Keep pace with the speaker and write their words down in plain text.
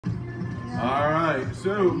All right,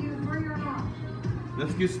 so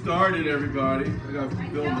let's get started, everybody. I gotta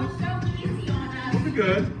film this. We'll be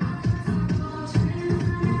good.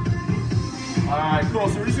 All right, cool.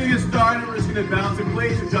 So we're just gonna get started. We're just gonna bounce in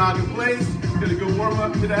place and jog in place. Gonna go warm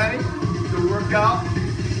up today. Go work out.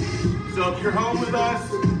 So if you're home with us,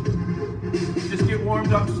 just get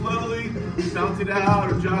warmed up slowly. Bounce it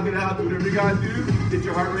out or jog it out. Do whatever you gotta do. Get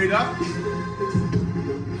your heart rate up.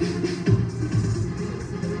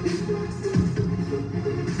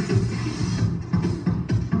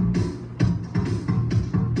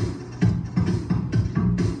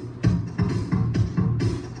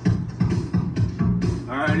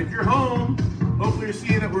 If you're home, hopefully you're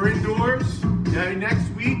seeing that we're indoors. Okay, next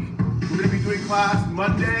week, we're going to be doing class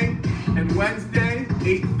Monday and Wednesday,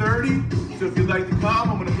 8:30. So if you'd like to come,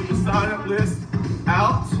 I'm going to put the sign-up list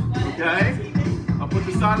out. Okay? I'll put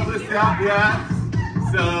the sign-up list out, yeah.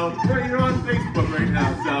 So, you're on Facebook right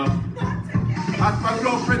now. So, that's my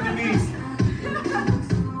girlfriend, Denise.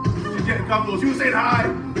 She's getting comfortable. She was saying hi,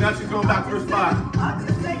 but now she's going back to her spot. I'll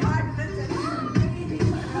just say hi.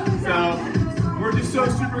 So, we're just so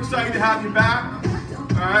super excited to have you back.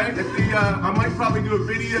 All right, I might probably do a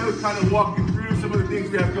video, kind of walk you through some of the things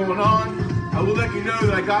we have going on. I will let you know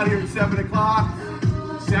that I got here at 7 o'clock,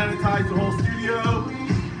 sanitized the whole studio.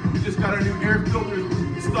 We just got our new air filters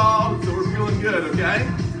installed, so we're feeling good, okay?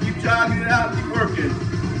 Keep jogging it out, keep working.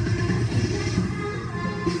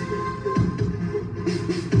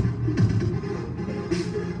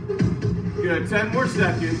 Good, 10 more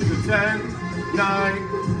seconds. So 10,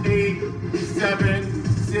 9, 8, 7,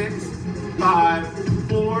 6, 5,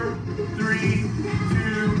 4, 3, 2,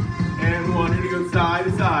 and 1. Here we go, side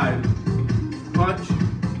to side. Punch,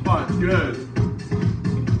 punch, good.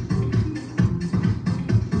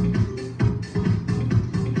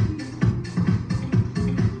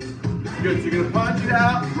 Good, so you're gonna punch it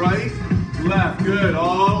out, right, left, good,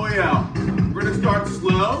 all the way out. We're gonna start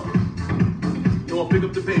slow, and we'll pick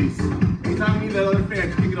up the pace. Anytime you need that other fan,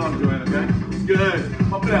 just kick it on, Joanne, okay? Good,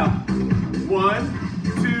 pump it out. 1,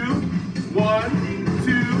 2, 1,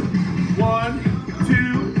 2, 1,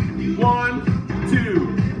 2, 1,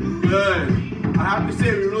 2. Good. I have to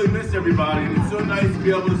say, we really miss everybody, and it's so nice to be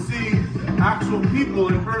able to see actual people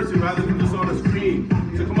in person rather than just on a screen.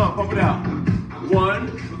 So come on, pump it out.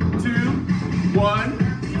 1, 2, 1,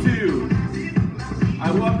 2. I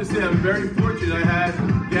love to say I'm very fortunate I had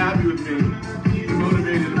Gabby with me, keeping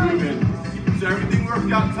motivated and moving. So everything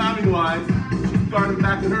worked out timing-wise. She started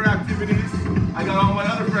back with her activities. I got all my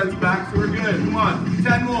other friends back, so we're good. Come on,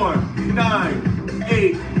 10 more. 9,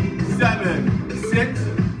 8, 7, 6,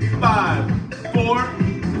 5, 4,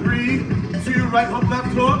 3, 2. Right hook,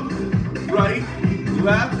 left hook. Right,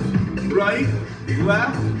 left, right,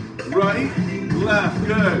 left, right, left.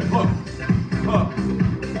 Good. Hook, hook.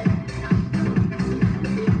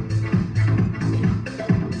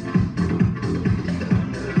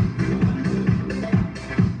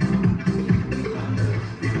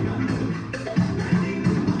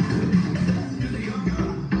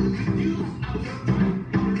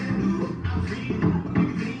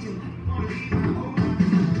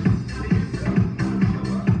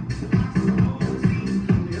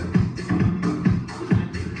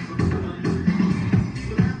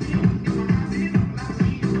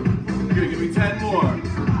 Good, give me 10 more.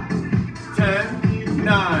 10,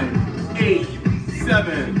 9, 8,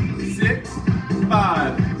 7, 6,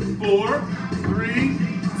 5, 4, 3,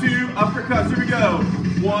 2, uppercuts, here we go.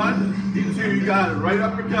 1, 2, you got it. Right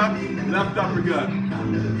uppercut, left uppercut.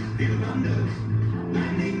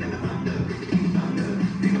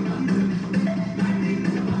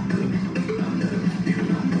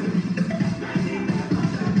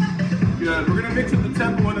 Good, we're gonna mix up the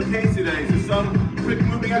tempo and the pace today. So some quick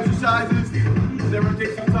moving exercises, then we're gonna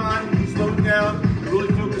take some time, slow it down, and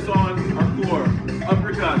really focus on our core.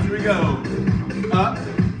 Uppercuts, here we go. Up,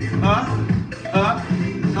 up, up,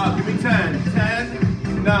 up. Give me 10,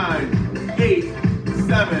 10, 9, 8,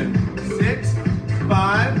 7, 6,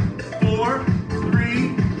 5, 4,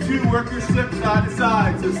 3, 2. Work your slip side to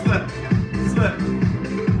side. So slip, slip.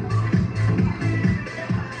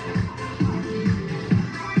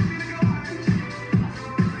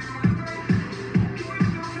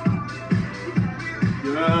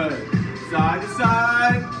 Good. Side to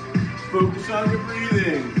side. Focus on your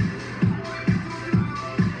breathing.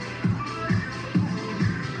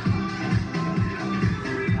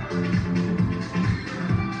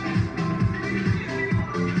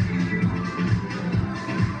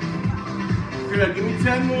 Good. Give me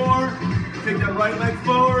 10 more. Take that right leg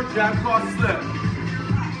forward. Jab, cross, slip.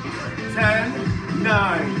 10,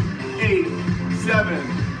 9, 8, 7,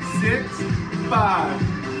 6, 5,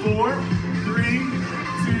 4, 3, 2,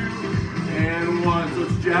 and 1. So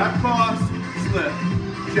it's jab, cross, slip.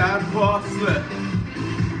 Jab, cross, slip.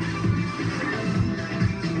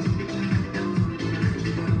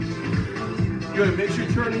 Good, make sure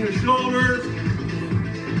you're turning your shoulders.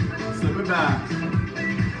 Slip it back.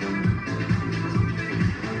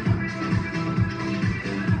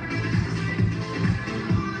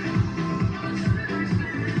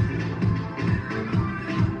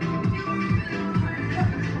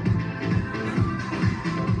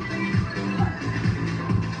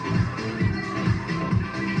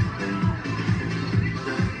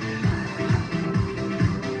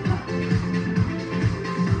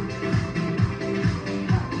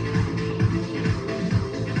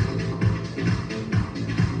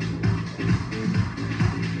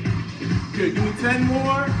 Good, give me 10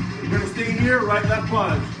 more. We're gonna stay here, right, left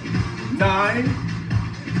punch. 9,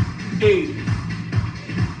 8,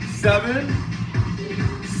 7,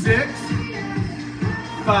 6,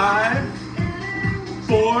 5,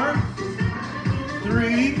 4,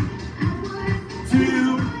 3,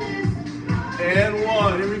 2, and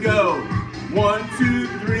 1. Here we go. 1, 2,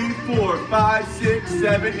 3, 4, 5, 6,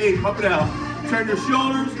 7, 8. Pump it out. Turn your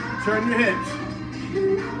shoulders, turn your hips.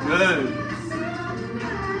 Good.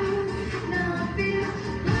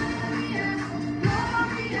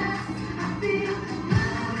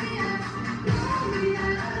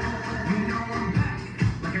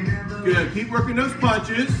 Good, keep working those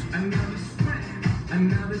punches.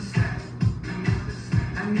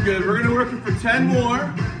 Good, we're gonna work it for 10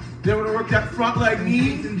 more. Then we're gonna work that front leg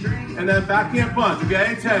knee and then backhand punch,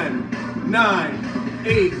 okay? 10, 9,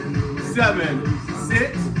 8, 7,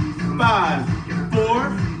 6, 5,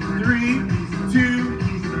 4, 3,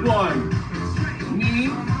 2, 1. Knee,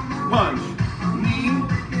 punch, knee,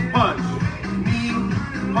 punch, knee,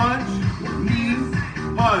 punch, knee,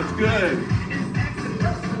 punch. Good.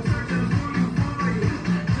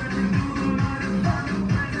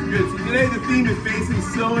 Good, so today the theme is basically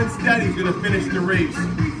slow and steady is gonna finish the race.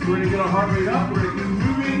 We're gonna get our heart rate up, we're gonna keep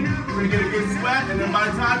moving, we're gonna get a good sweat, and then by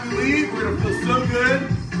the time we leave, we're gonna feel so good,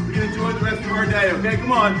 we're gonna enjoy the rest of our day, okay?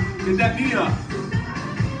 Come on, get that knee up.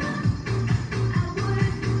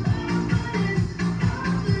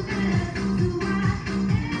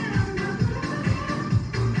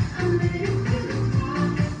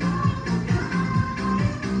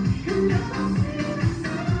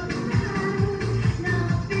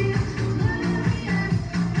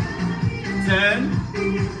 Ten,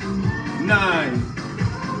 9,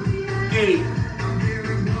 8,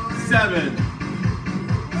 7,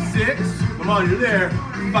 6, come on, you're there.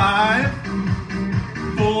 5,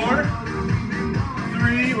 4,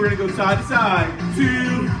 3, we're gonna go side to side.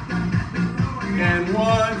 2, and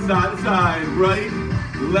 1, side to side. Right,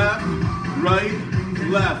 left,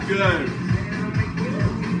 good.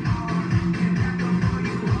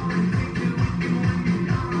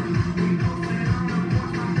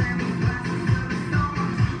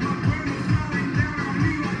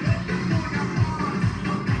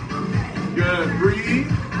 Good, breathe,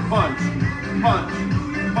 punch, punch,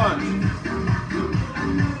 punch.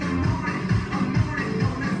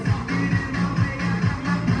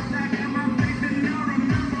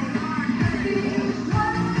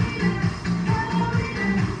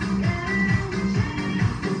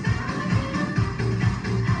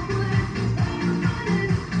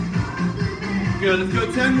 Good, let's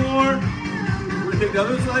go 10 more. We're gonna take the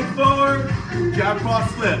other leg forward, jab, cross,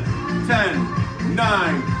 slip. 10,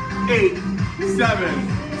 9, 8, 7,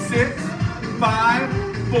 6, 5,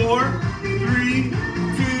 4, 3, 2,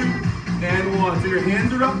 and 1. So your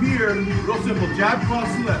hands are up here. Real simple. Jab, cross,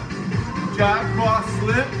 slip. Jab, cross,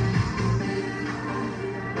 slip.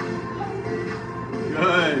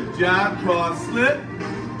 Good. Jab, cross, slip.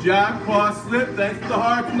 Jab, cross, slip. Thanks for the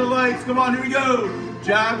hearts and the lights. Come on, here we go.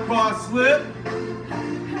 Jab, cross, slip.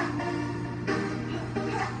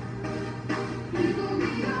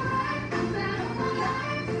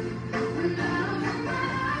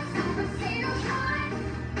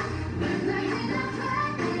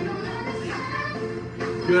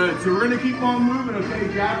 Good, so we're gonna keep on moving, okay?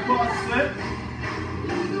 Jab, cross, slip.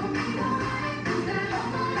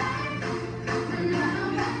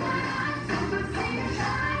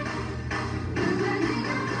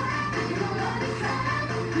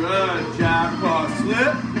 Good, jab, cross,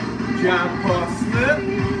 slip. Jab, cross, slip.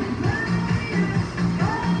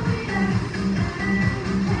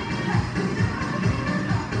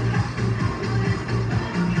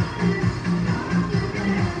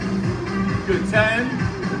 Good, 10.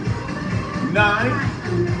 9,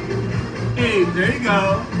 8, there you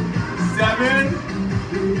go. 7,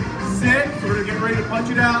 6, we're gonna get ready to punch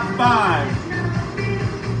it out. 5,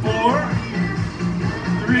 4,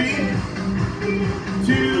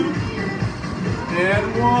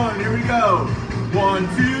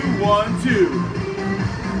 1, 2, 1, 2.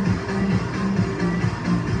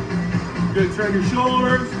 Good, turn your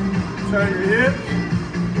shoulders, turn your hips.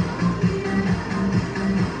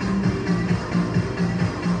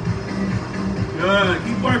 Good,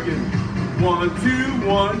 keep working. 1, 2,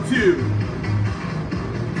 1, 2.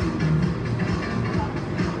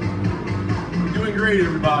 You're doing great,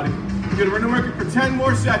 everybody. Good, we're gonna work it for 10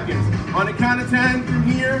 more seconds. On the count of 10 from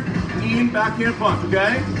here, knee and backhand punch,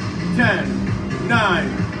 okay? 10, 9,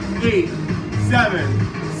 8, 7,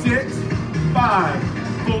 6, 5,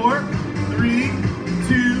 4, 3,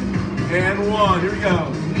 2, and 1. Here we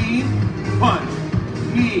go. Knee, punch,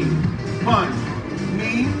 knee, punch,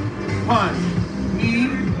 knee, punch, knee,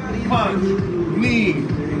 punch, knee,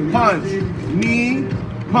 punch, knee,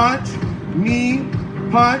 punch, knee,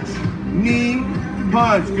 punch, knee,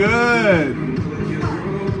 punch. Good.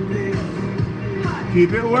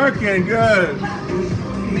 Keep it working. Good.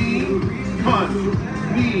 Knee, punch,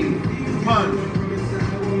 knee, punch.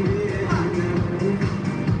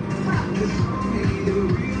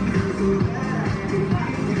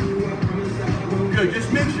 Good. Just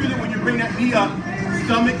make sure that when you bring that knee up,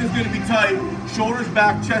 stomach is going to be tight, shoulders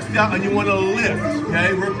back, chest out, and you want to lift.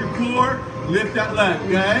 Okay? Work your core, lift that leg.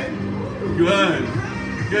 Okay? Good.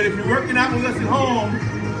 Good. If you're working out with us at home,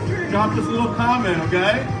 drop us a little comment.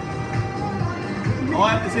 Okay? All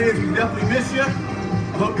I have to say is we definitely miss you. I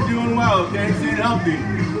hope you're doing well. Okay? Staying healthy.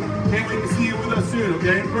 Can't wait to see you with us soon.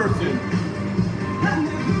 Okay? In person.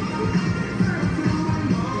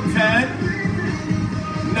 10,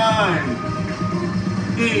 9,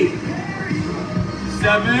 8,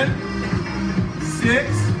 7,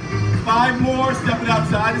 6, 5 more. Step it out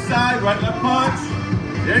side to side. Right, left punch.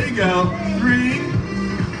 There you go. 3,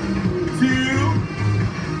 2,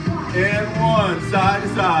 and 1. Side to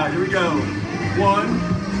side. Here we go. 1,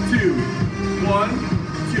 2, 1,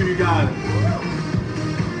 2. You got it.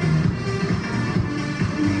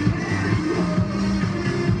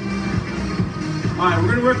 All right, we're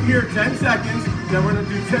gonna work here 10 seconds. Then we're gonna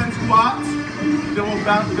do 10 squats. Then we'll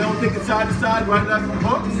bounce. Then we'll take it side to side, right, left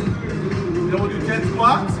hooks. Then we'll do 10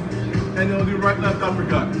 squats, and then we'll do right, left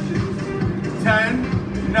uppercut. 10,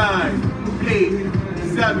 9, 8,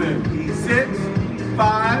 7, 6,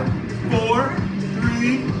 5, 4,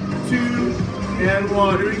 3, 2, and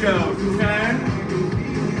 1. Here we go. 10,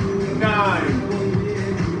 9,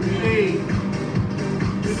 8,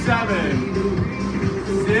 7,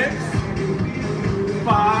 6,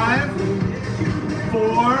 5,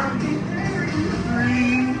 4,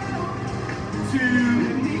 3, 2,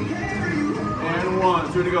 and 1.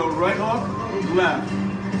 So we're gonna go right hook, left.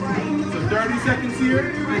 So 30 seconds here,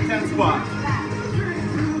 and 10 squats.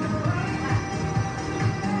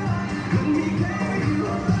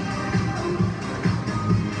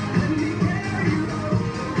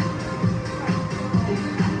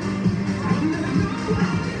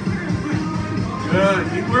 Good,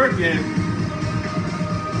 keep working.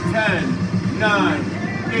 10, 9,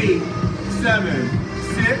 8, 7,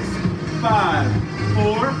 6, 5,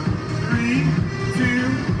 4, 3, 2,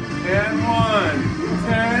 and 1.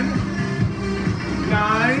 10,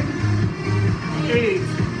 9, 8,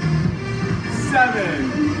 7,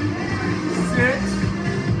 6,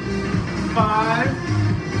 5,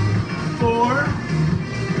 4,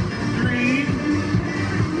 3,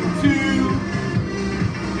 2,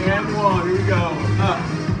 and 1. Here we go. Up,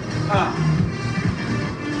 up.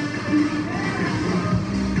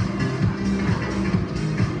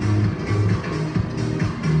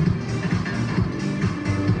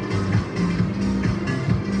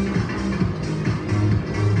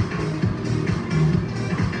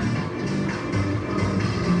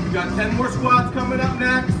 Got 10 more squats coming up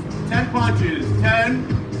next. 10 punches. 10,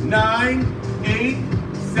 9, 8,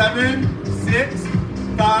 7, 6,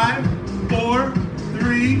 5, 4,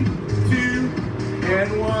 3, 2, and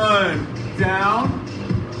 1. Down.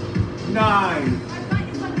 9,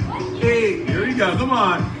 8. Here we go. Come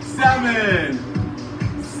on. 7,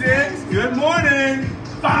 6. Good morning.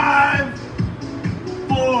 5,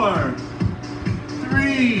 4,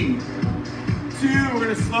 3, 2. We're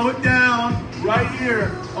going to slow it down. Right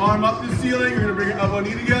here, arm up to the ceiling. You're gonna bring your elbow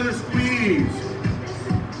knee together, squeeze.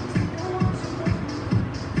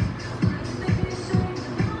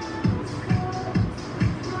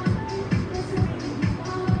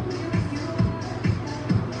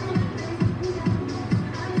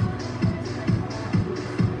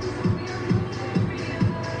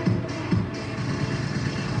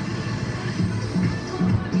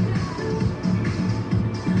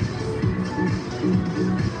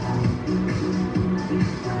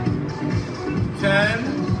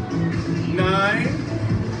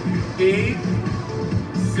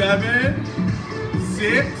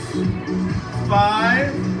 6,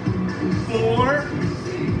 5, 4,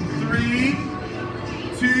 3,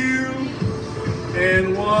 2,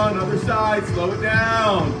 and 1. Other side, slow it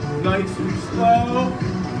down. Nice and slow.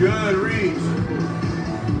 Good, reach.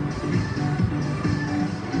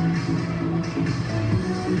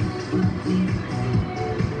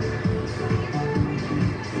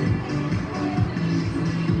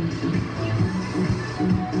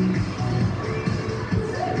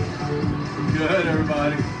 Good,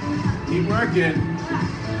 everybody. Keep working.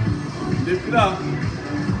 Lift it up.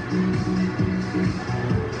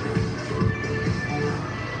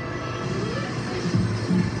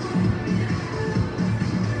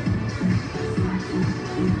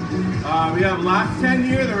 We have last 10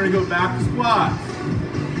 here, then we're gonna go back to squats.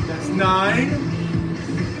 That's 9,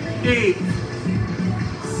 8,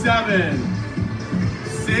 7,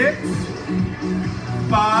 6,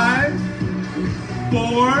 5,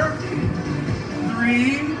 4,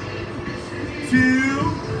 3,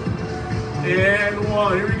 2, and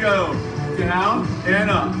 1. Here we go. Down and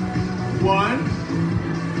up. 1,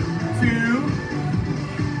 2,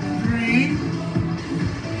 3,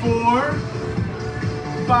 4,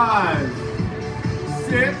 5,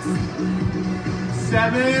 6,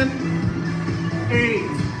 7,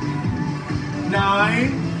 8,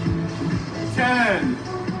 9, 10.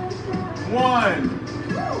 1,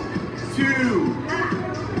 2,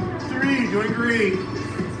 3, doing great.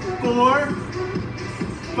 4,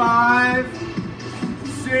 5,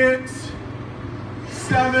 6,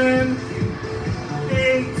 7,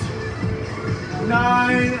 8,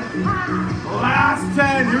 9. Last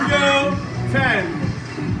 10. Here we go. 10,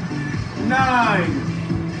 9,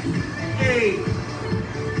 8,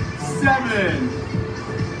 7,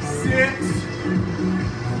 6,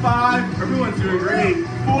 5. Everyone's doing great.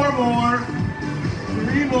 4 more,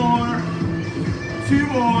 3 more, 2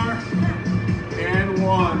 more, and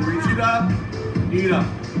 1. Reach it up, knee up,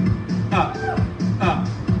 up, up,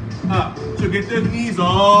 up. So get those knees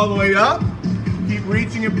all the way up. Keep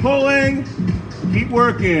reaching and pulling. Keep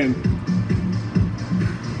working.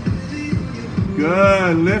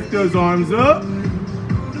 Good. Lift those arms up.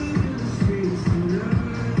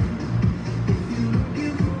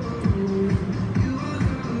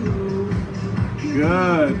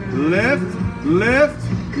 Good. Lift, lift,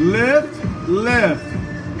 lift, lift.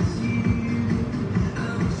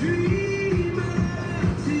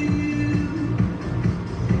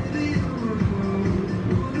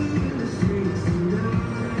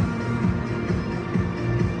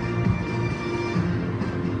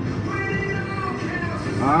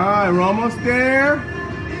 All right, we're almost there.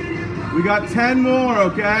 We got 10 more,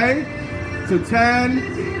 okay? So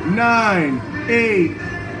 10, 9, 8,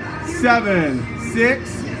 7,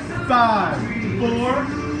 6, 5, 4,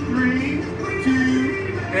 3,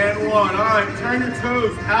 2, and 1. All right, turn your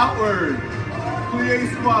toes outward. Plie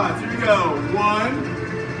squats. Here we go. 1,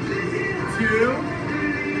 2,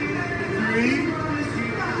 3,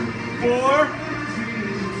 4,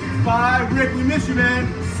 5. Rick, we miss you, man.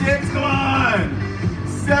 6, come on.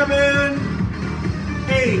 7,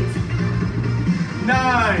 8,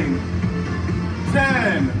 9,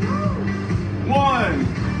 10. 1,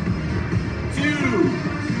 2,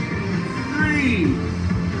 3,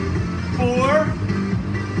 4,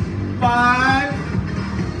 5,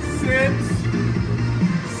 6,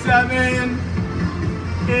 7,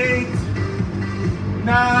 8,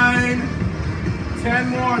 9, 10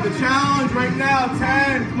 more. The challenge right now,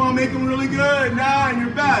 10. Come on, make them really good. 9,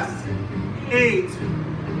 your best. 8,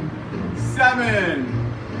 7,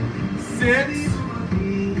 6,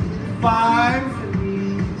 5,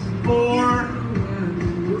 4,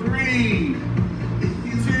 3,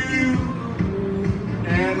 2,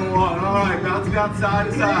 and 1. All right, bounce it out side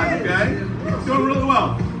to side, okay? Doing really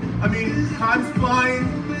well. I mean, time's flying,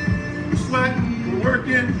 we're sweating, we're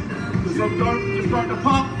working, we're starting to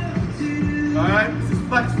pump. All right, this is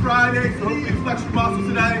Flex Friday, so hopefully you flex your muscles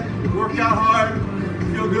today, work out hard,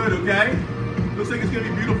 feel good, okay? Looks like it's gonna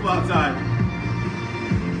be beautiful outside.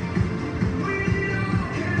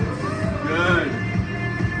 Good.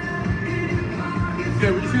 Okay,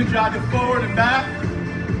 we're just gonna jog it forward and back.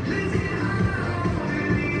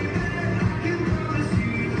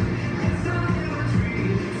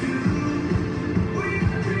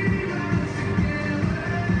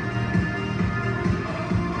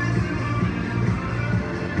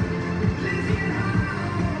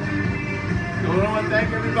 So I want to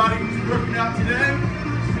thank everybody who's working out today,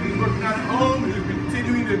 who's working out at home, who's been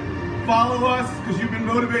continuing to follow us because you've been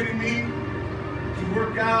motivating me to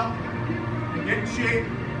work out and get in shape.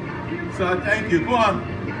 So I thank you. Come on.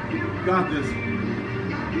 You got this.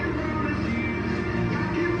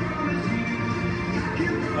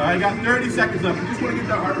 I got 30 seconds left. I just want to get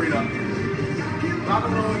that heart rate up. Not a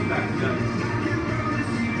low impact today.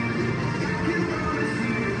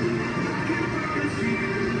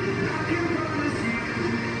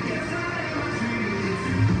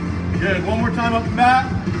 Good. One more time up and back.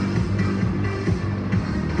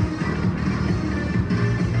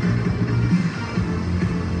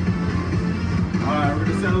 All right, we're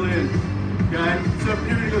gonna settle in. Okay. So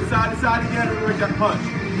you're gonna go side to side again. We're gonna make that punch.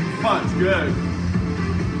 Punch. Good.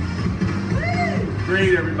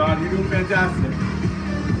 Great, everybody. You're doing fantastic.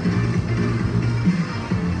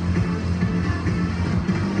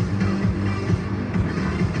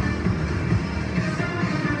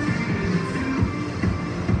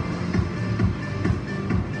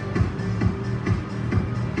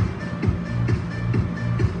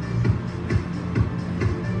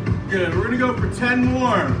 Good. We're going to go for 10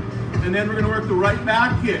 more, and then we're going to work the right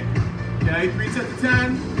back kick. Okay, 3 sets of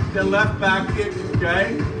 10, then left back kick.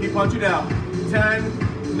 Okay, keep punching out.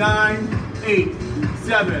 10, 9, 8,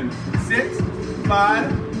 7, 6,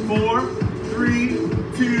 5, 4, 3,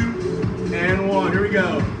 2, and 1. Here we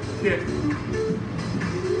go. Kick.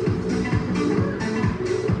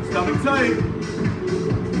 Stomach tight.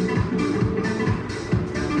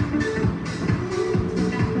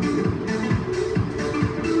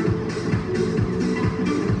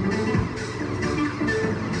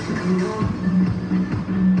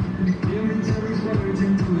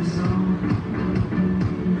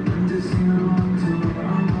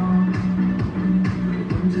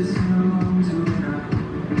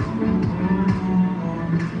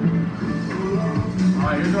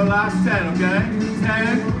 Here's our last 10, okay?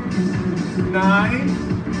 10, 9,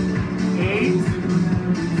 8,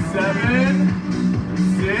 7,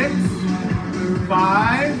 6,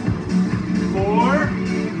 5, 4,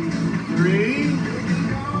 3,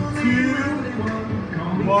 2,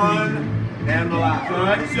 1, and relax. All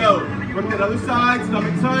right, so work that other side,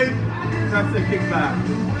 stomach tight, press the kick back.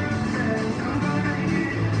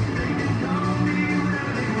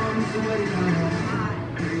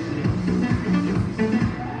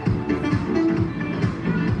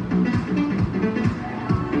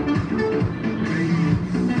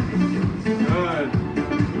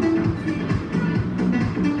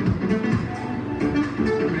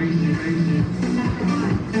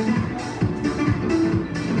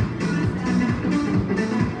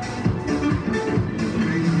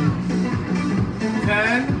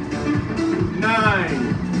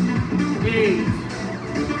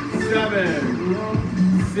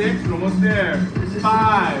 We're almost there.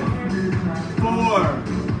 5, 4,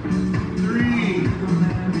 3,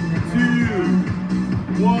 2,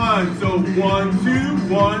 1. So 1, 2,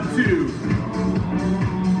 1, 2.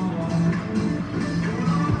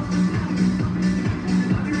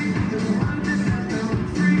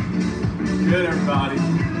 Good, everybody.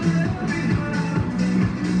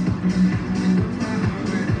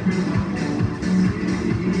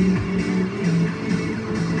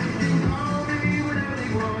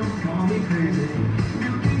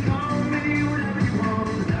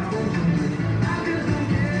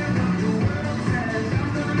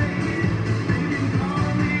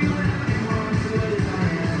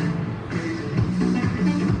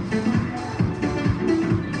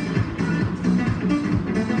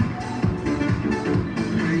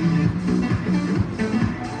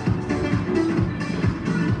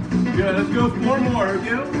 Good, let's go 4 more. Here we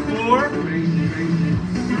go. 4, 3,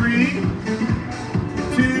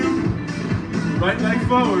 2, right leg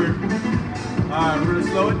forward. All right, we're gonna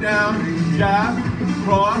slow it down. Jab,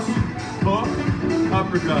 cross, hook,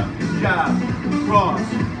 uppercut. Jab, cross,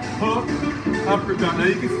 hook, uppercut. Now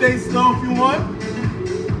you can stay slow if you want.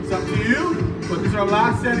 It's up to you. But this is our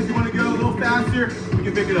last set. If you want to go a little faster, we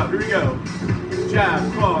can pick it up. Here we go.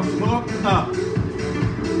 Jab, cross, hook, up.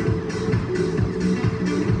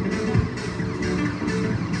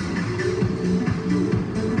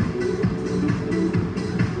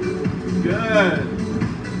 Good.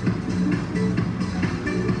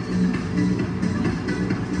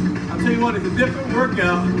 I'll tell you what, it's a different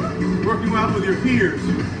workout working out with your peers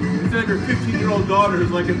instead of your 15-year-old daughter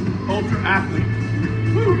who's like an ultra athlete.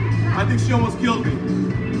 Whew. I think she almost killed me.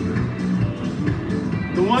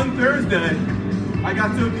 The one Thursday, I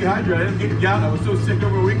got so dehydrated, I didn't get gout. I was so sick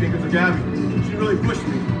over a weekend because of Gabby. She really pushed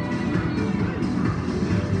me.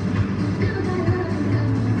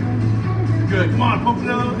 Good, come on, pump a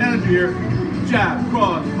little energy here. Jab,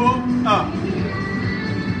 cross, hook, up.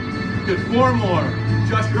 Good, 4 more.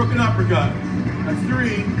 Just your hook and uppercut. That's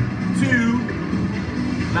 3, 2,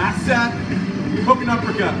 last set. Hook and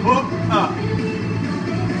uppercut, hook, up.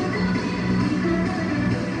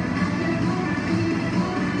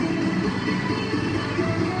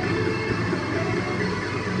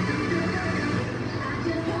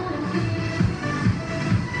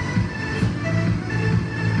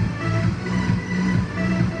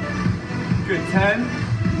 10,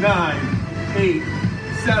 9, 8,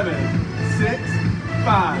 7, 6,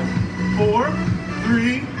 5, 4,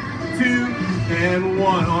 3, 2, and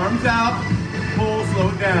 1. Arms out, pull, slow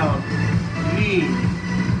it down. Knee,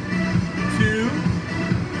 2,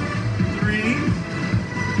 3,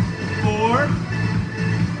 4,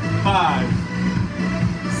 5,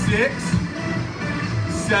 6,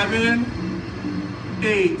 7,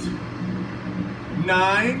 8,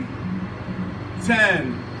 9,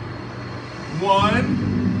 10.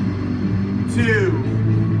 1, 2,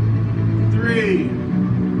 3,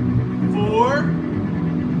 4,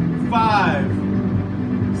 5,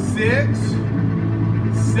 6,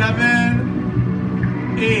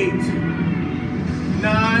 7, 8,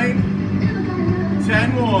 9,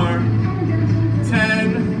 10 more.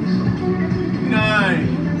 10,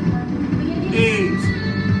 9, 8,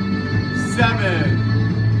 7,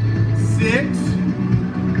 6,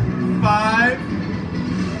 5,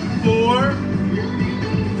 4,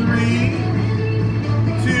 3,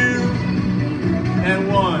 2, and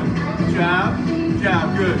 1. Jab, jab,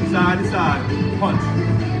 good. Side to side. Punch,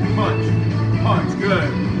 punch, punch. Good.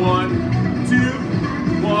 1, 2,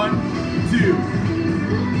 1, 2.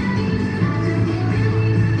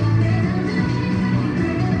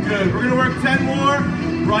 Good. We're gonna work 10 more.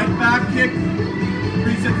 Right back kick,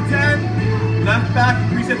 reset to 10. Left back,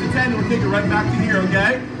 reset to 10, and we'll take it right back to here,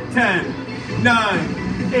 okay? 10, 9,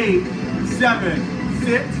 8, 7,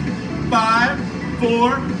 6, 5,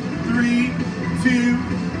 4, 3, 2,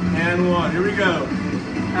 and 1. Here we go.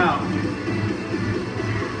 Out.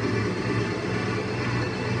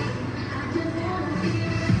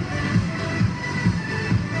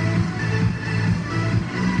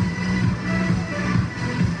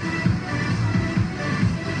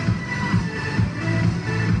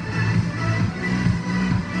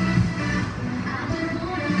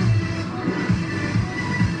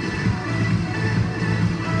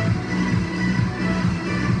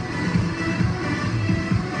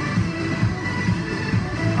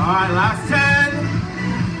 All right, last 10,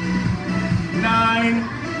 9,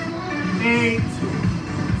 8,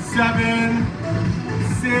 7,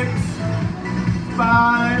 6,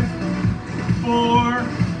 5, 4,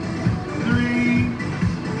 3,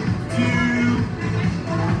 2,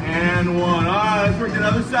 and 1. All right, let's work the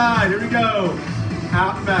other side. Here we go.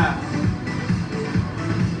 Out and back.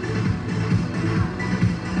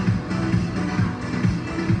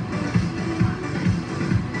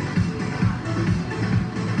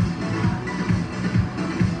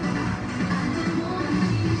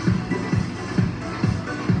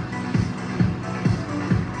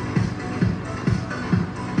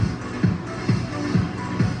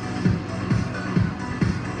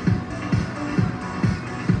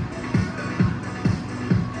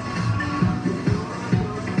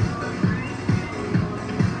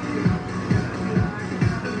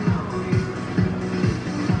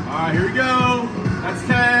 Here we go. That's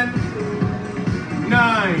 10,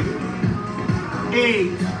 9,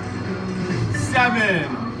 8, 7,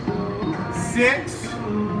 6,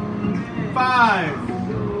 5,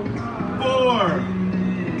 4,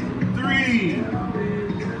 3,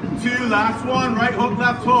 2. Last one. Right hook,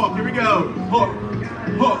 left hook. Here we go. Hook,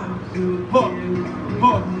 hook, hook,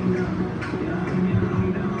 hook.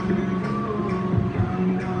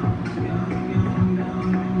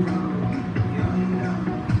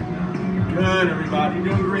 Good, everybody. You're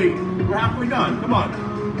doing great. We're halfway done. Come on.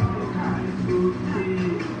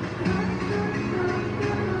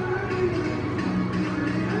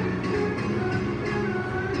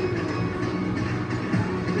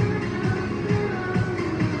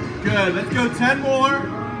 Good. Let's go 10 more.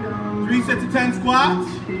 3 sets of 10 squats.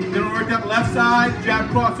 Then we'll work that left side. Jab,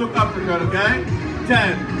 cross, hook, uppercut, okay?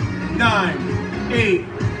 10, 9, 8,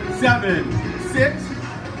 7, 6,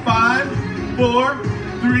 5, 4,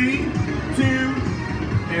 3, 2,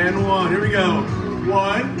 and 1. Here we go.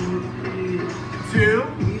 1, 2,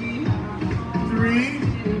 3,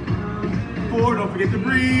 4. Don't forget to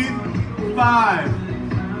breathe. 5,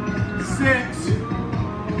 6,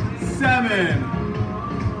 7,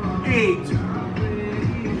 8,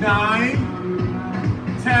 9,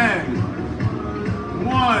 10.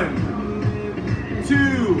 1, 2,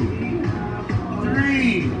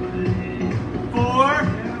 3, 4,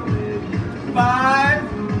 5,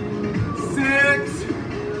 6,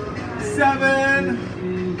 7,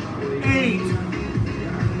 8,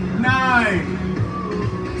 9,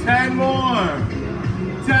 10 more.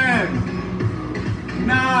 10,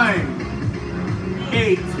 9,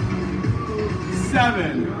 8,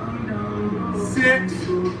 7, 6,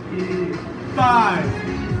 5,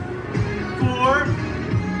 4,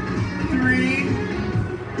 3,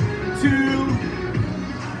 2,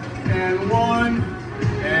 and 1.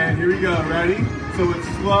 Here we go, ready? So it's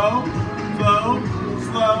slow, slow,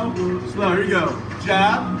 slow, slow. Here we go.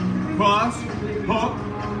 Jab, cross, hook,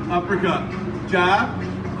 uppercut. Jab,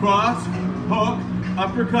 cross, hook,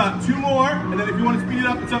 uppercut. 2 more, and then if you want to speed it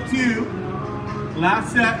up, it's up to you.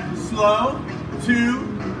 Last set, slow, 2,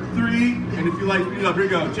 3, and if you like, speed it up. Here we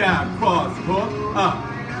go. Jab, cross, hook, up.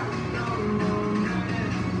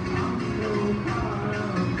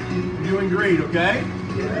 You're doing great, okay?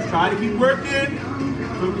 Just try to keep working.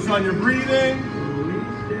 Focus on your breathing.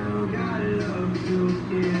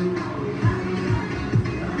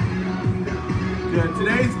 Good.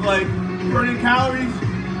 Today's like burning calories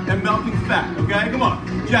and melting fat, okay? Come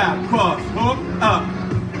on. Jab, cross, hook, up.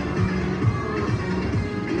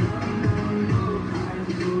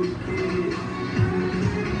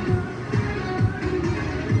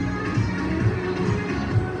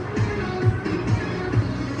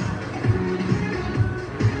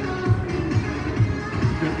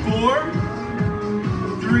 Good. 4,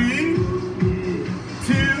 3,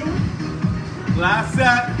 2, last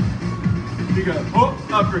set. Here you go. Hook,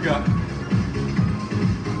 uppercut.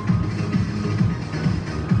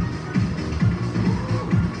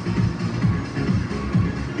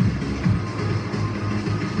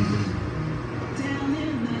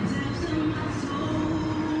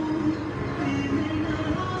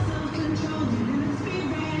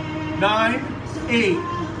 Nine, 8,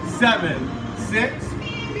 7, 6,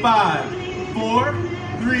 5, 4,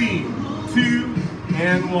 3, 2,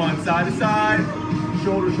 and 1. Side to side.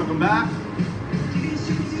 Shoulders shook them back.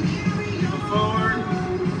 Forward.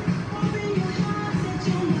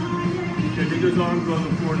 Okay, take those arms, go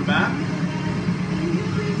forward and back.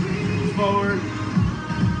 Forward.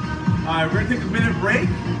 All right, we're gonna take a minute break.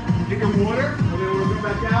 Get your water, and then we'll go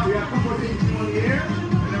back out. We have a couple more things to do in the air, and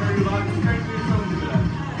then we're gonna do a lot of strength and tones into that.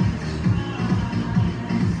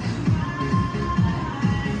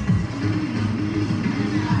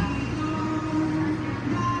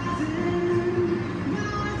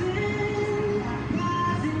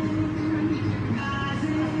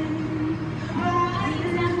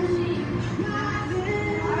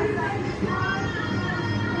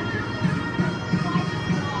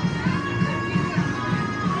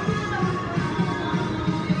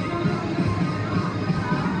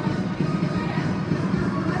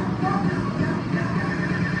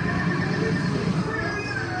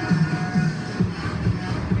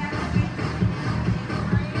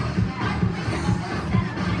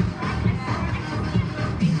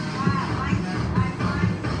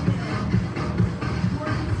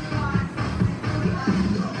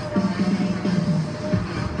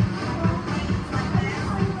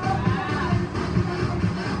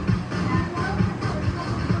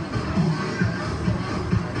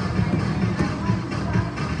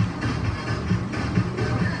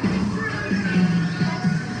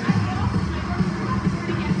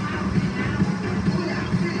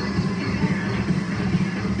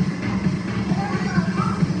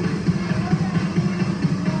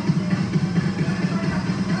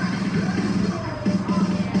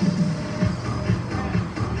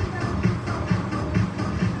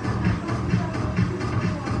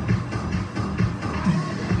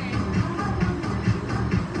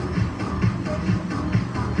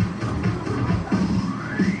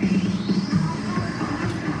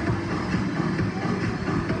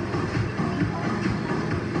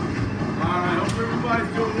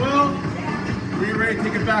 Doing well. We're ready to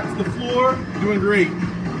take it back to the floor. Doing great.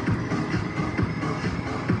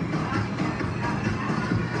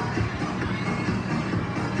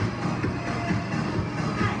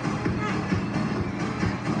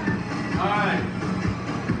 Alright.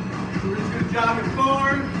 So we're just going to jog it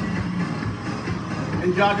forward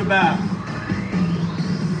and jog it back.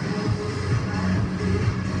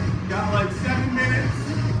 Got like 7 minutes.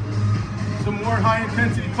 Some more high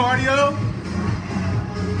intensity cardio.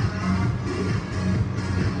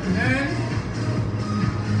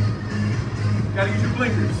 Gotta use your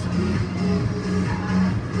blinkers.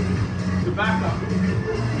 To back up.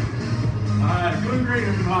 Alright, doing great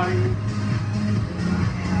everybody.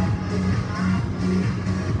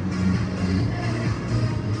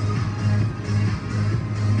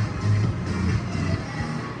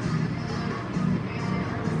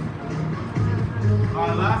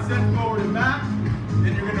 Alright, last set forward and back.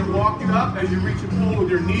 Then you're gonna walk it up as you reach and pull with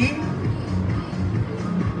your knee.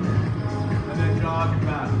 And then jog it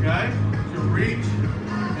back, okay? Reach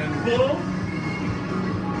and pull.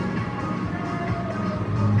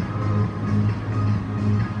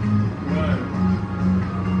 Good.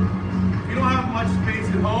 If you don't have much space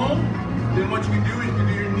at home, then what you can do is you can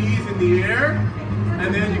do your knees in the air,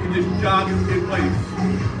 and then you can just jog in place.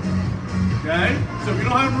 Okay? So if you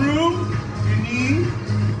don't have room, you knee,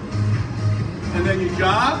 and then you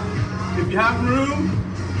jog. If you have room,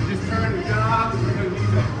 you just turn and jog, and we're gonna do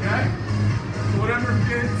that, okay? So whatever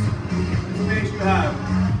fits the space you have.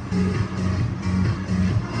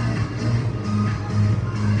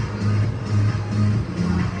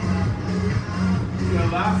 So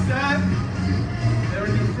last set, then we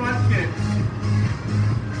do front kicks.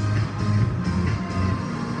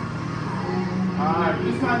 Alright,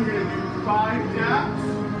 this time you're gonna do 5 taps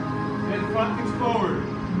and front kicks forward.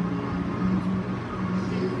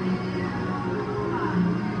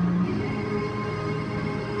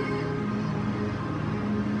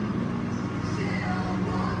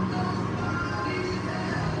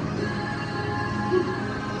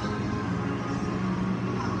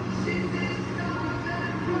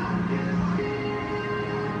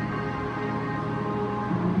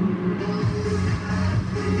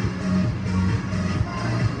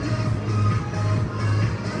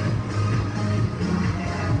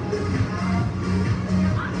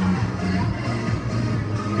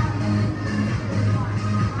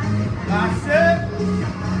 That's it.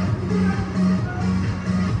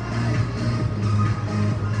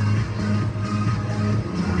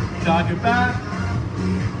 Jog it back.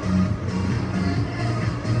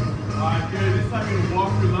 Alright, good. This time you're gonna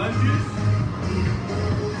walk through lunges.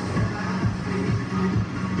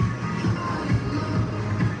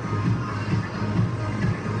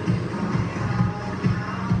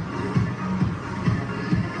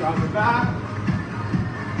 Jog it back.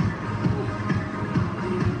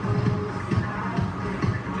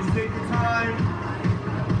 Take your time.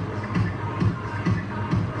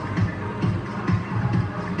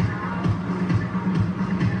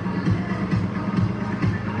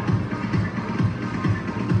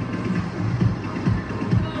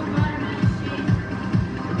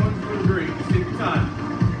 Everyone's doing great. Just take your time.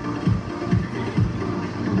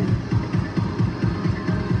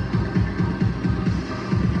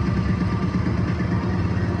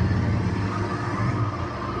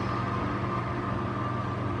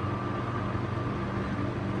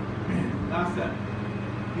 Last set.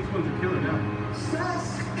 These ones are killing now.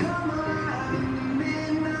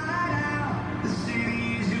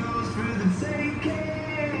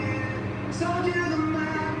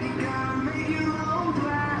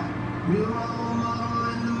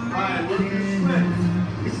 Alright, we're going to split.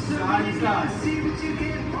 Side to side.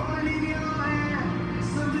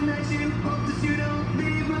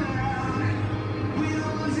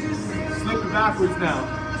 Slip it backwards now.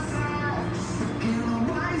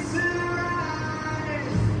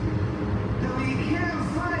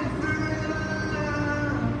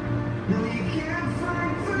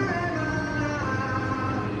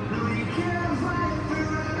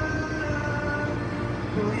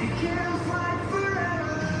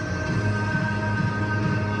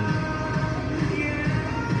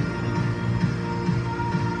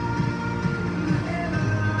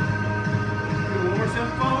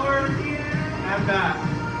 And back.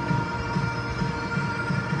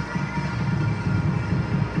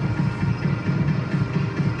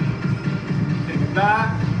 Take it back.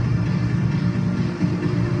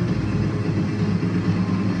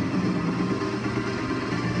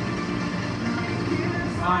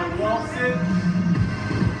 Alright, waltz it.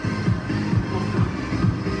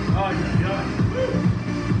 Oh, yeah. Woo.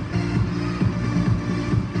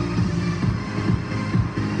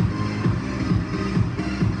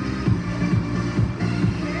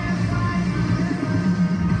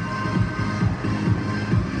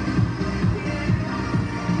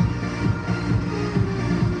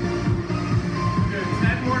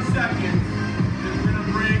 Seconds, then we're going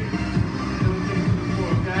to break, and we'll take it to the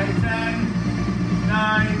floor, okay? 10,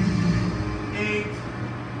 9, 8,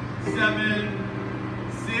 7,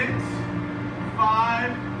 6,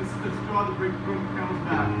 5, let's go on the break, counts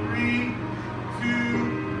back. 3, 2,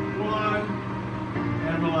 1,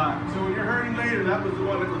 and relax. So when you're hurting later, that was the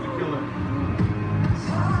one that was a killer.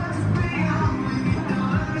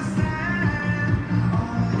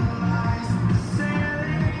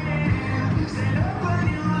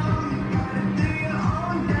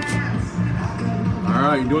 All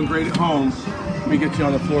right, you're doing great at home. Let me get you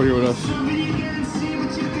on the floor here with us.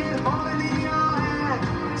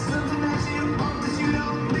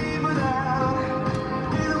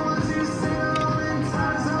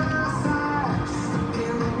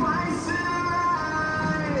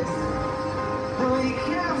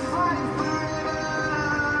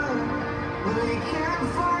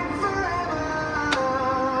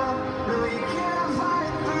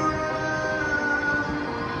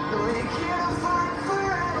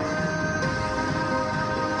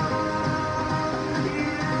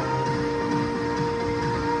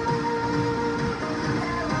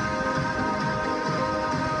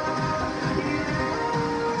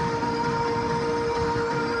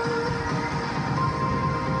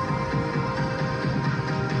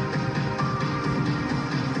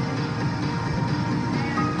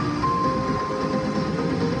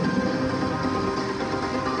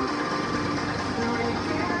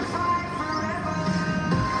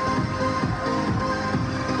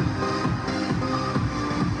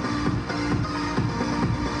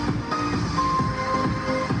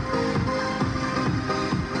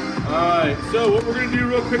 So what we're gonna do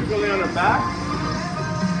real quick, we're gonna lay on our back.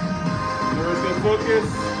 We're just gonna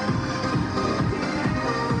focus.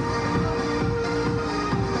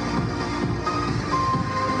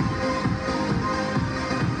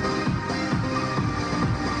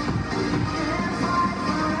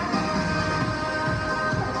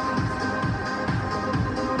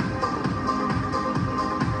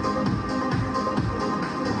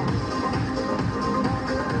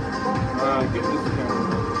 Get this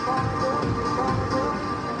camera.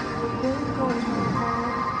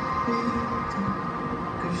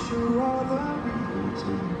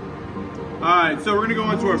 Alright, so we're going to go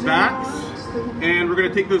onto our backs, and we're going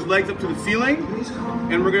to take those legs up to the ceiling,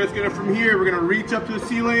 and we're just going to, from here, we're going to reach up to the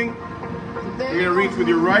ceiling. You're going to reach with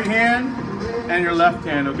your right hand and your left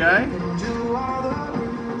hand, okay?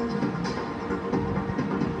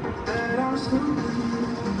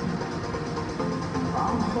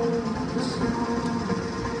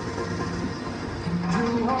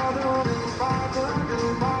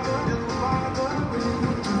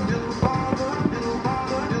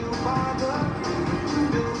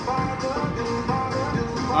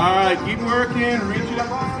 Alright, keep working, reach it up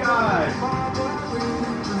to the sky.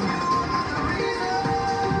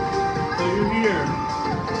 So you're here.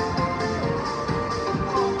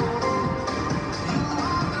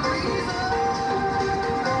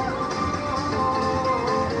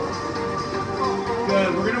 Good,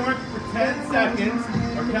 we're going to work for 10 seconds,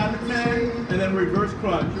 or count to 10, and then reverse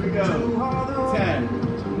crunch. Here we go.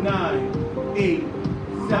 10, 9, 8,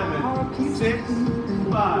 7, 6,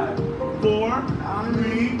 5, 4,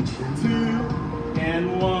 3, 2, and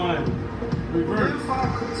 1. Reverse. If I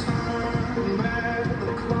could turn back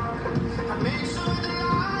the clock, I'd make sure that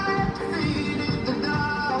I defeated the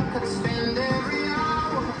dark. I'd spend every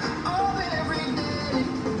hour of every day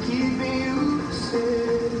keeping you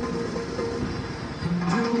safe.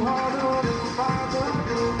 You are the Father,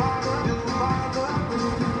 the Father, the Father,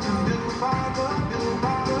 the Father, the Father, the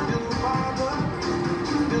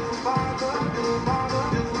Father, the Father, the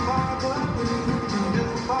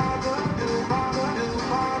Father, the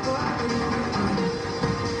Father.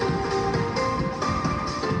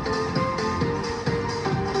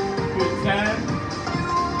 Good, 10,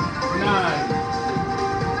 9,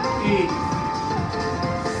 8,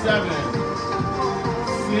 7,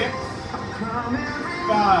 6,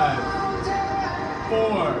 5,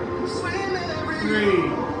 4, 3,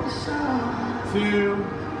 2,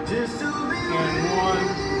 and 1,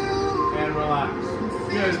 and relax.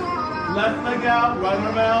 Good. Left leg out, right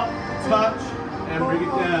arm out, touch, and bring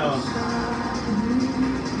it down.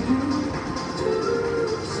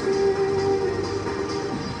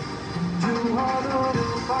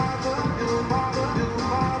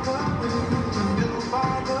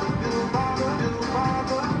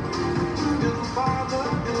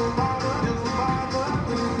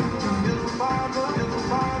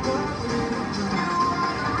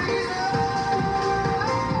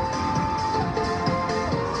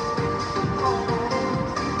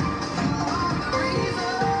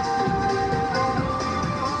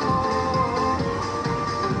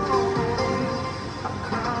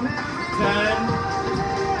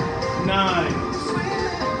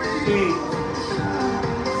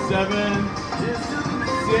 Seven,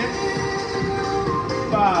 6,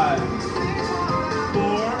 5,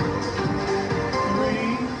 4,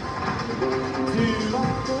 3, 2,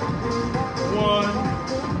 1,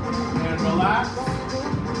 and relax,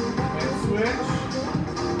 and switch,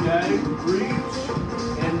 okay, reach,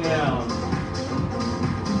 and down.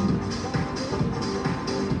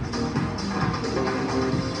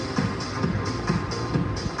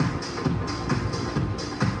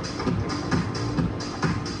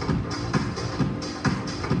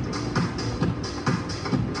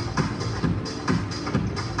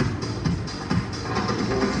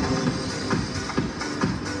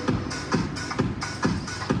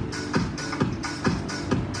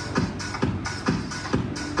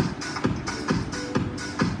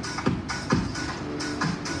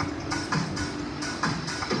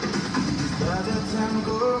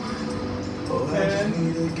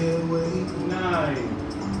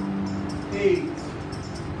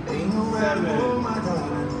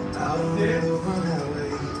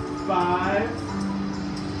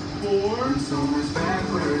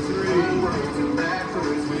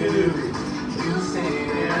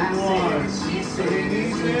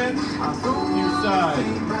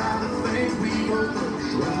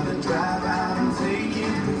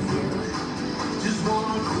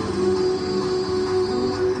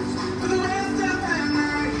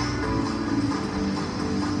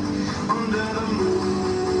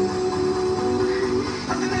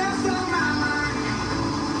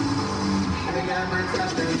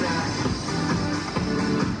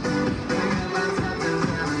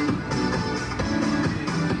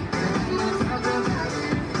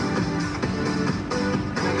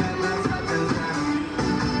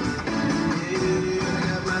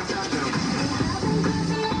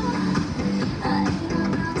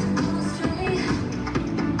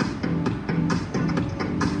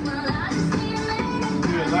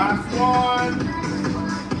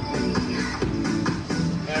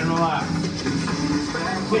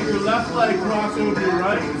 your left leg cross over your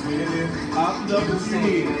right. Up and up with your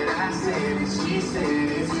knee.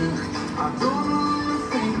 I don't wanna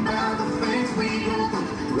think about the things we go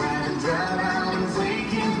through. Ride and drive out and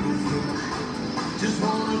take it with you. Just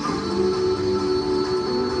wanna cruise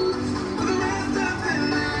for the rest of the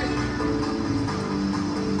night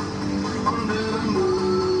under the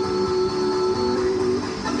moon.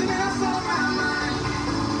 Nothing else on my mind.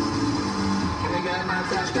 And I got my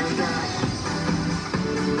touchdown drive.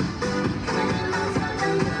 And I got my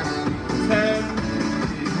touchdown drive. 10,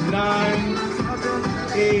 9,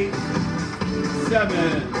 8,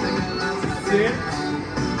 7, 6,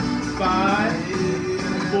 5,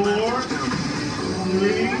 4,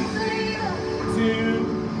 3, 2,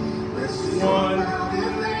 1,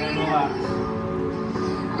 and relax.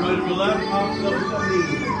 Go to your left, up, double the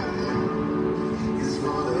knee. It's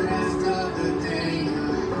for the rest of the day.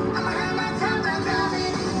 I'ma have my time and love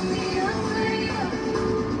it. Don't be afraid.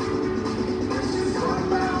 Let's just talk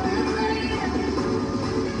about it later.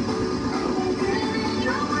 I won't get in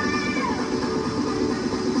your way.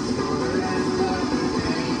 It's for the rest of the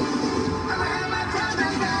day. I'ma have my time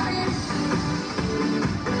and love it.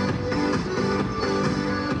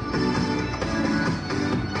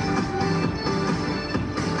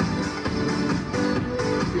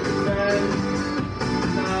 10,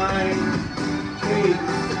 9, 8,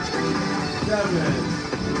 7,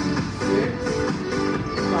 6,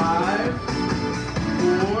 5,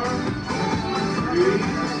 4, 3,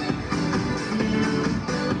 2,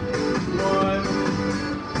 1,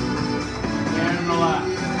 and relax.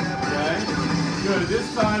 Okay? Good. This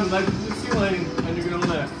time, leg to the ceiling, and you're going to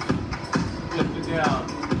lift. Lift it down.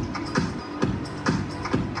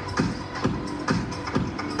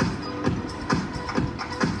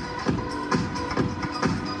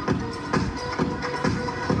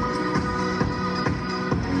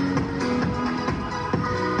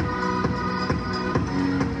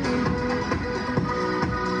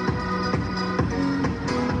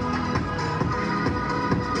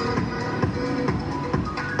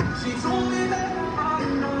 She told me that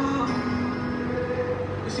I'm wrong.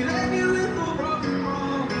 She let me live for broken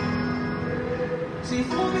wrong. She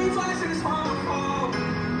fooled me twice, it's my fault.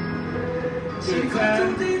 She got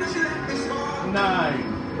too deep and she let me fall. 9,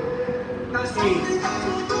 Now she 8, told me that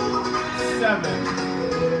you'll do my best. 7,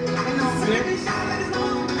 And I'm 6, really shy that it's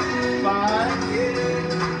not the best. 5,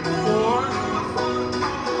 4,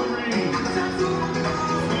 3,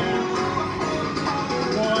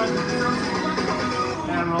 1,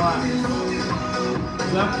 and relax.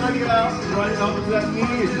 Left leg out, right elbow to that knee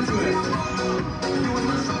as you twist.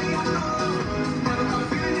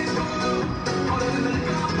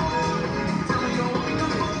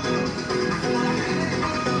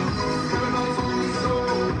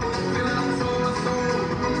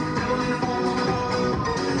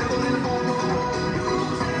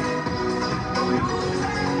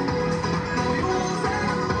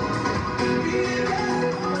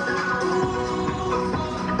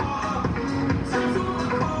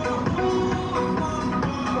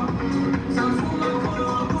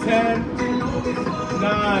 Ten,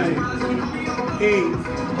 9, 8,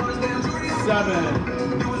 7,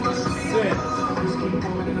 6,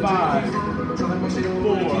 5,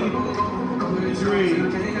 4, 3,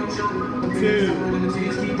 2,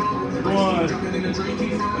 1,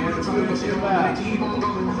 and twist your back.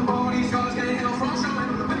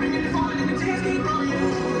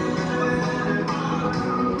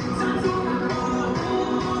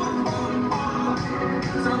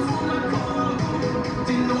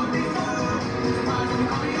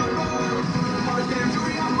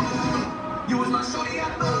 You was my shorty, I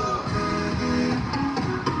thought.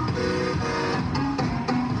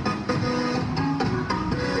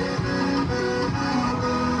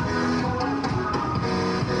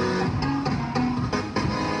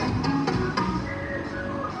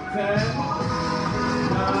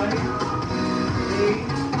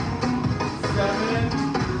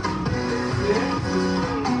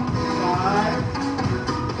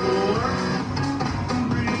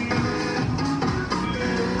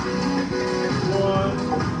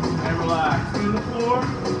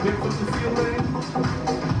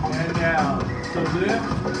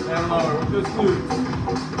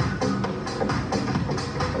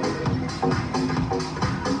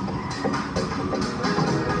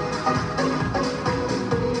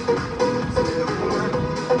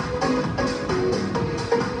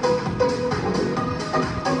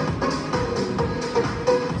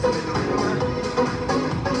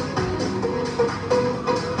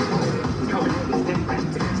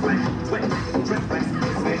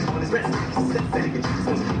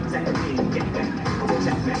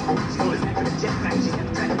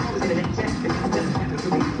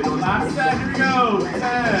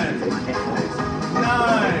 10,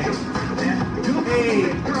 9,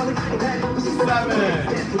 8, 7,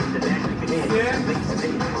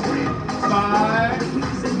 6, 5,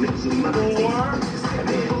 4,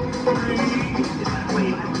 3,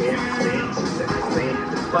 2,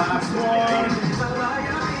 last one,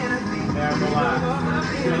 and relax.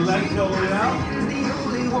 Your legs all the way out.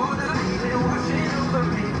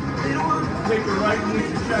 Take your right knee to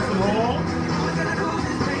your chest and hold.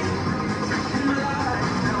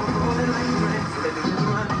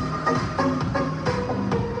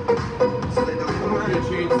 Good,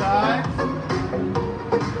 change sides.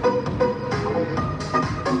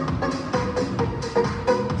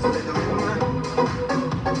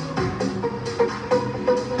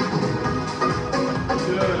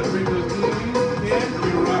 Good, bring those knees in,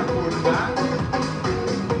 you rock forward and back.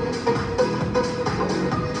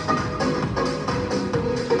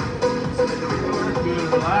 Good,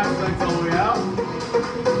 relax, legs all the way out.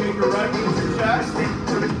 Take your right knee to your chest, and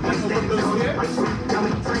open those hips.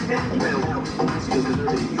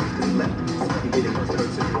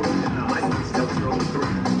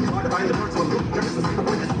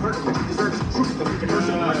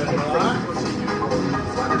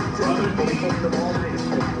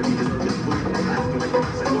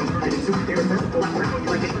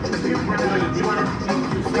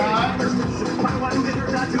 Back to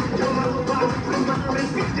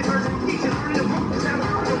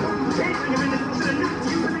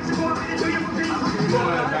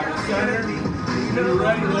center. When you're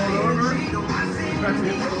ready, roll it over. Press your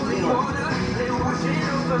hips to the floor.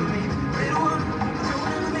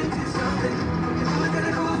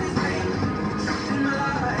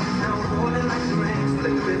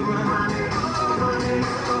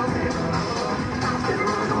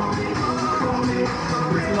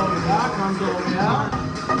 Push along the back, arms all the way out.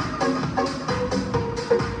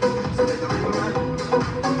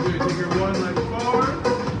 Good, take your one leg forward.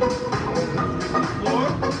 Floor.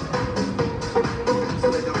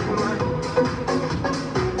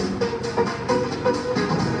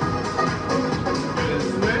 Good,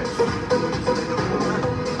 switch.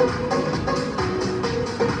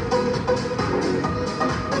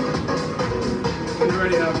 When you're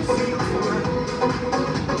ready, have a seat.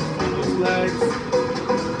 Pull those legs.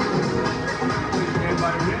 Put your hand by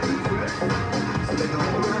your hip and switch.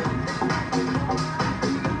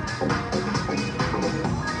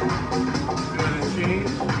 Go ahead and change.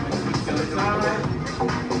 Switch to the other side.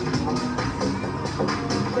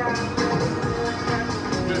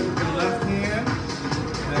 Good. With your left hand.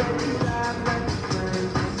 And then reach.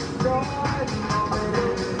 Good.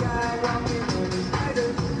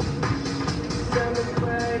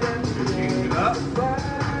 Change it up.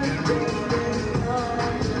 And reach.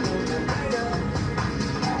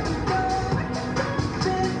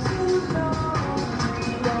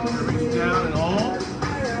 Reach down and hold.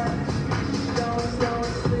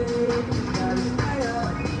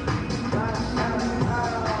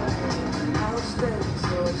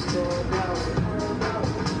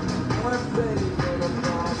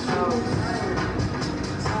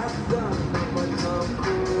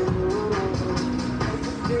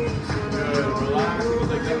 Good. Relax. Looks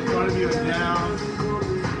like that in front of you and down.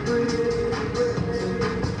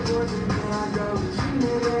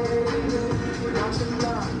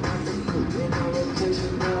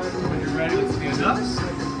 When you're ready, let's stand up.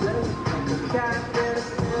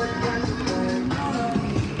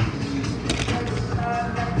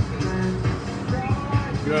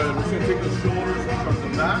 Good. We're just going to take those shoulders and front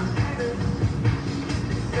them back.